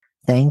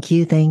Thank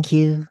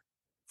you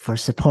for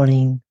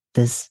supporting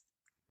this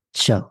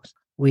show.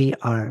 We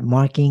are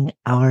marking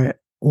our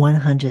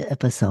 100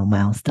 episode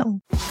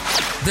milestone.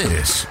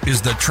 This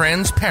is the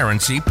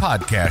Transparency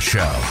Podcast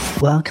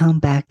Show. Welcome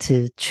back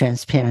to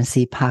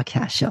Transparency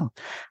Podcast Show.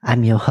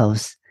 I'm your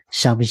host,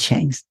 Shelby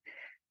Chang.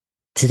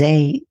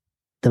 Today,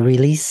 the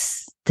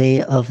release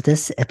day of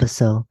this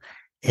episode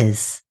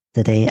is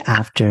the day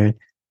after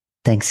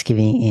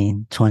Thanksgiving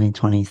in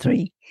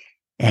 2023.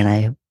 And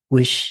I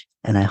wish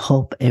and I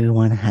hope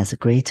everyone has a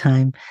great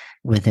time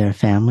with their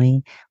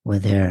family,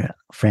 with their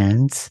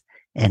friends.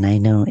 And I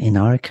know in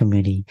our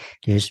community,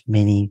 there's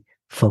many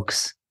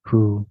folks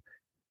who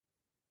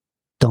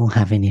don't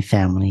have any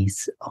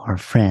families or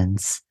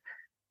friends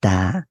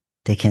that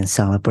they can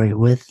celebrate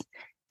with.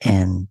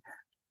 And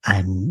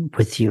I'm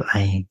with you.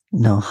 I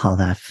know how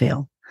that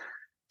feels.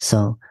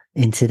 So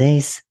in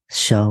today's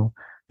show,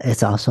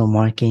 it's also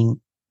marking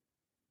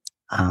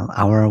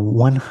our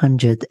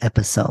 100th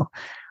episode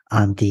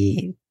on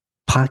the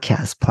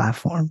podcast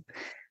platform,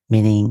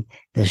 meaning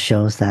the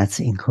shows that's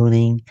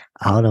including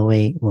all the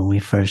way when we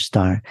first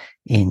start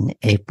in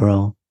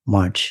April,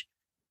 March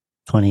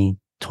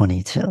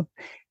 2022.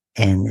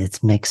 And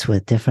it's mixed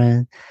with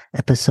different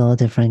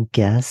episodes, different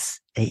guests,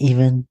 and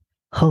even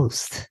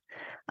hosts.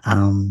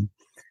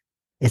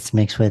 It's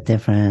mixed with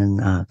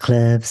different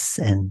clips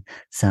and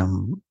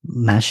some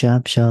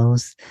mashup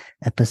shows,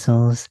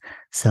 episodes.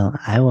 So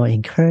I will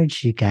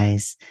encourage you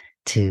guys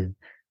to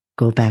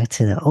go back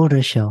to the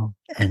older show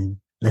and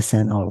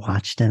listen or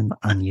watch them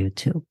on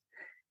YouTube.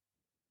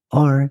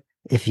 Or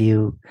if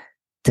you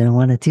didn't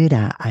want to do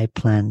that, I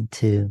plan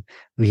to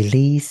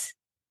release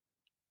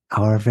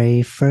our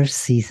very first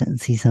season,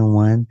 season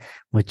 1,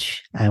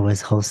 which I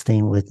was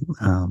hosting with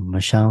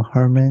Michelle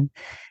Herman.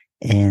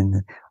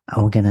 And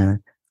I'm going to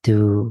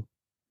do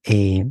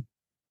a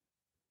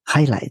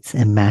highlights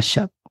and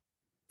mashup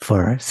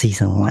for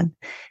season 1.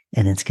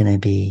 And it's going to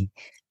be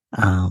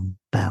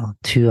about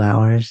 2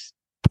 hours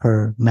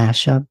per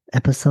mashup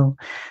episode.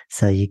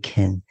 So you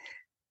can,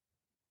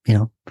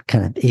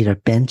 kind of either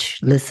bench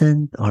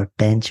listen or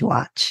bench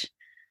watch,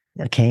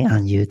 okay,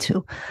 on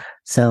YouTube.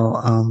 So,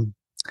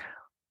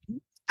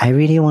 I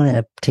really want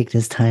to take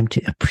this time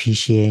to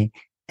appreciate,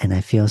 and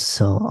I feel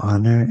so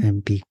honored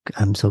and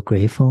I'm so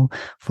grateful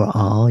for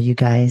all you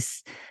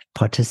guys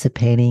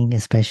participating,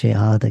 especially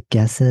all the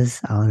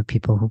guests, all the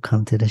people who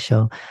come to the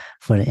show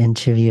for the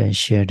interview and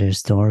share their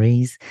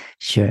stories,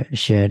 share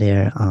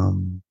their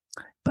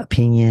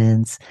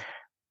opinions,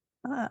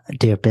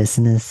 their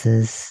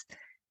businesses.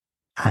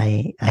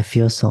 I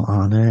feel so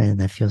honored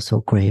and I feel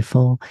so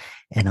grateful.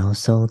 And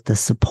also the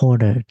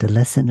supporter, the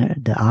listener,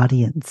 the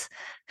audience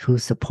who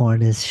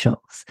support these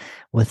shows.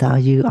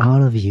 Without you,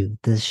 all of you,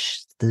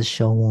 this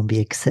show won't be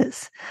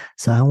exist.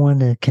 So I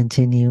want to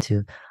continue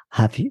to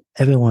have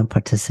everyone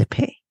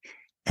participate.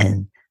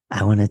 And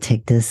I want to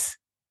take this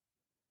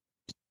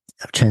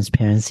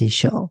transparency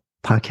show,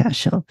 podcast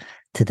show,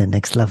 to the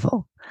next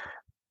level.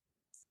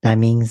 That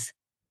means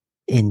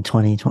in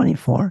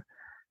 2024,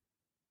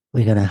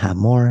 we're going to have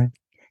more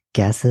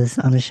guests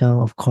on the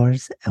show, of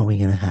course, and we're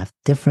going to have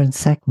different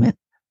segments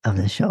of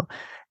the show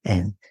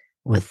and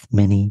with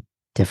many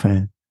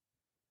different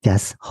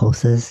guest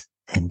hosts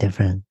and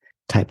different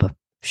type of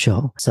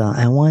show. So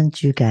I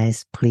want you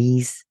guys,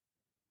 please,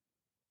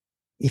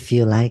 if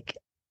you like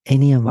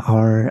any of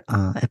our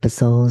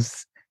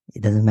episodes,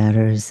 it doesn't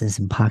matter if it's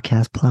in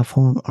podcast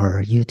platform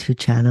or YouTube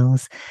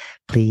channels,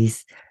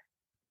 please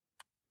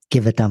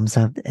give a thumbs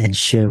up and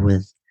share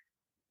with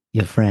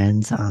your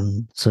friends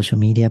on social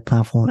media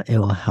platform. It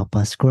will help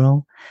us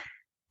grow.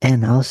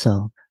 And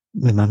also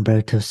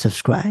remember to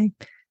subscribe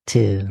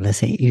to, let's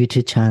say,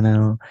 YouTube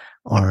channel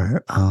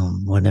or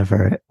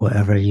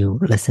wherever you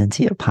listen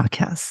to your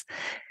podcasts,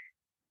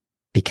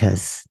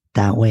 because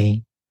that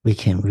way we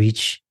can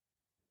reach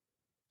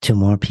to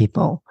more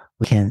people.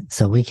 We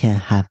can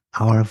have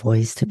our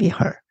voice to be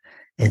heard.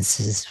 It's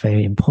just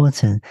very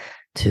important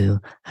to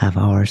have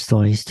our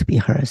stories to be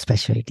heard,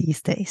 especially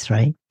these days,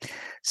 right?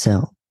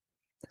 So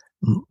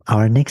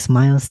our next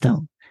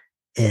milestone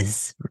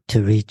is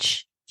to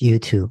reach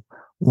YouTube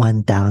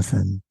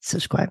 1,000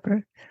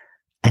 subscribers,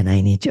 and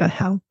I need your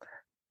help.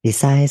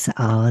 Besides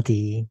all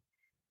the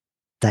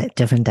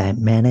different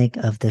dynamic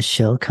of the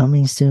show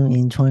coming soon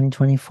in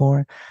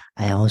 2024,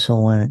 I also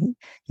want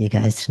you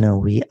guys to know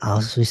we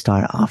also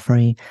start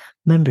offering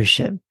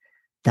membership.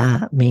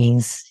 That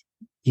means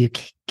you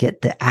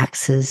get the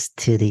access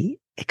to the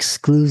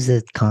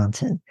exclusive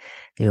content.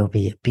 There will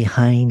be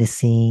behind the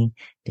scene.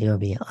 There will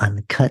be an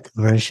uncut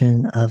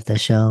version of the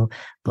show,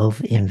 both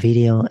in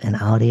video and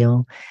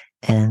audio.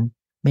 And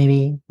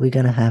maybe we're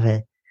going to have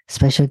a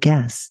special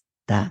guest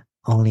that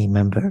only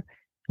member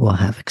will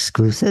have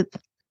exclusive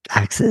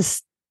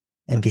access.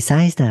 And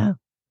besides that,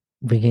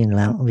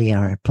 we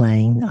are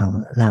planning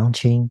on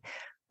launching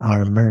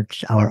our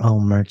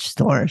own merch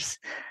stores.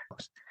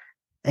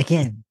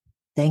 Again,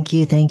 thank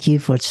you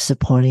for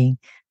supporting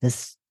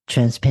this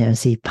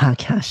Transparency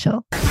Podcast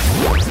Show.